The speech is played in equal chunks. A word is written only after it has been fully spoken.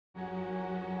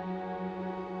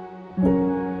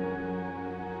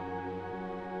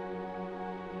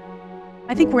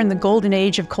I think we're in the golden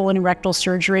age of colon and rectal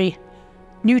surgery.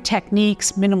 New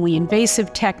techniques, minimally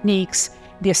invasive techniques,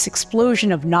 this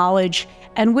explosion of knowledge,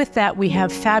 and with that we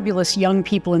have fabulous young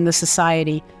people in the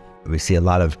society. We see a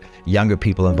lot of younger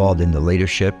people involved in the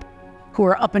leadership who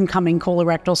are up-and-coming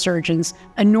colorectal surgeons,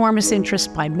 enormous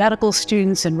interest by medical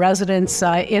students and residents.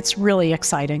 It's really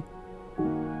exciting.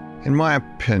 In my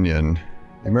opinion,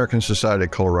 the American Society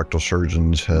of Colorectal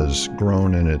Surgeons has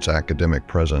grown in its academic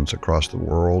presence across the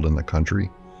world and the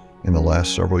country in the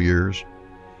last several years.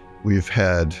 We've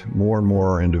had more and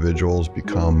more individuals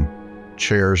become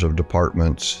chairs of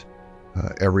departments.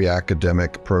 Every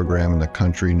academic program in the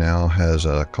country now has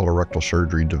a colorectal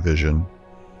surgery division.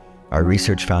 Our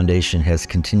research foundation has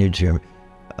continued to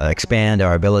expand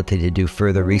our ability to do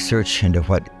further research into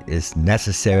what is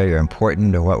necessary or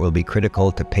important or what will be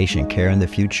critical to patient care in the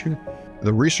future.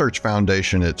 The research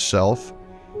foundation itself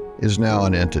is now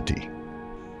an entity.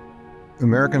 The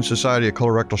American Society of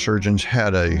Colorectal Surgeons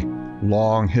had a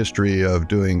long history of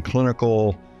doing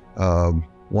clinical,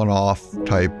 one-off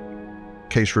type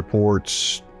case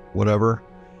reports, whatever.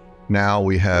 Now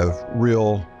we have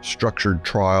real structured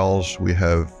trials. We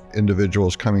have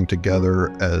individuals coming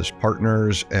together as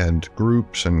partners and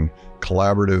groups and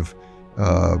collaborative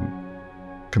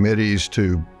committees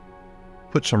to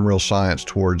put some real science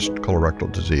towards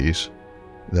colorectal disease.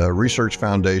 The Research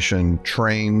Foundation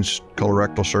trains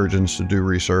colorectal surgeons to do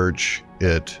research.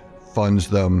 It funds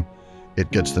them.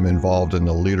 It gets them involved in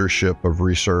the leadership of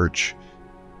research.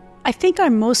 I think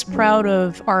I'm most proud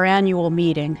of our annual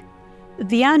meeting.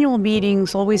 The annual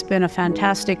meeting's always been a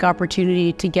fantastic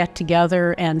opportunity to get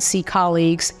together and see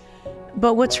colleagues,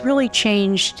 but what's really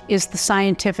changed is the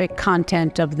scientific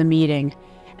content of the meeting.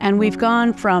 And we've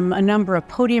gone from a number of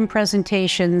podium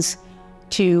presentations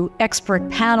to expert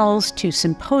panels, to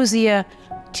symposia,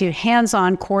 to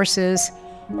hands-on courses.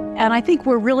 And I think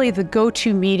we're really the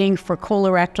go-to meeting for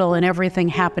colorectal and everything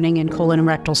happening in colon and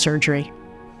rectal surgery.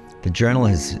 The journal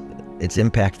its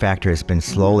impact factor has been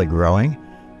slowly growing.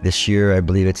 This year, I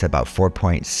believe it's about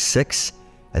 4.6.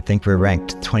 I think we're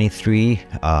ranked 23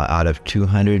 out of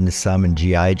 200 and some in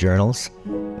GI journals.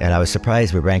 And I was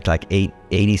surprised we ranked like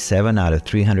 87 out of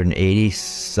 380,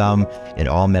 some in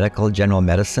all medical, general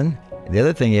medicine. The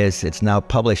other thing is it's now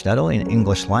published not only in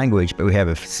English language, but we have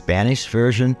a Spanish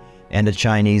version and a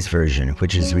Chinese version,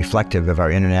 which is reflective of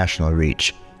our international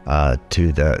reach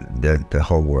to the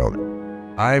whole world.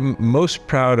 I'm most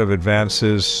proud of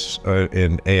advances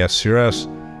in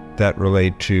ASCRS that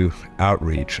relate to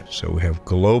outreach. So we have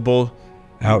global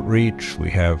outreach, we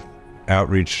have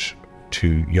outreach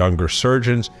to younger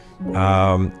surgeons,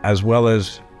 as well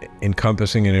as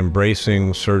encompassing and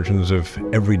embracing surgeons of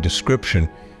every description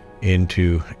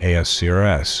into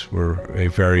ASCRS. We're a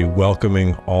very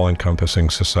welcoming, all-encompassing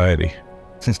society.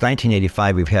 Since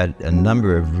 1985, we've had a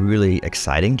number of really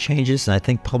exciting changes, and I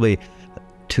think probably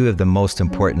two of the most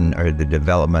important are the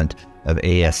development of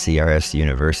ASCRS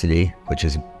University, which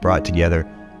has brought together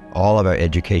all of our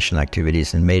educational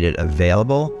activities and made it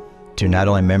available to not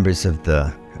only members of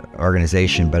the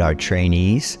organization, but our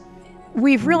trainees.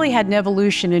 We've really had an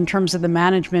evolution in terms of the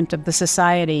management of the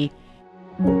society.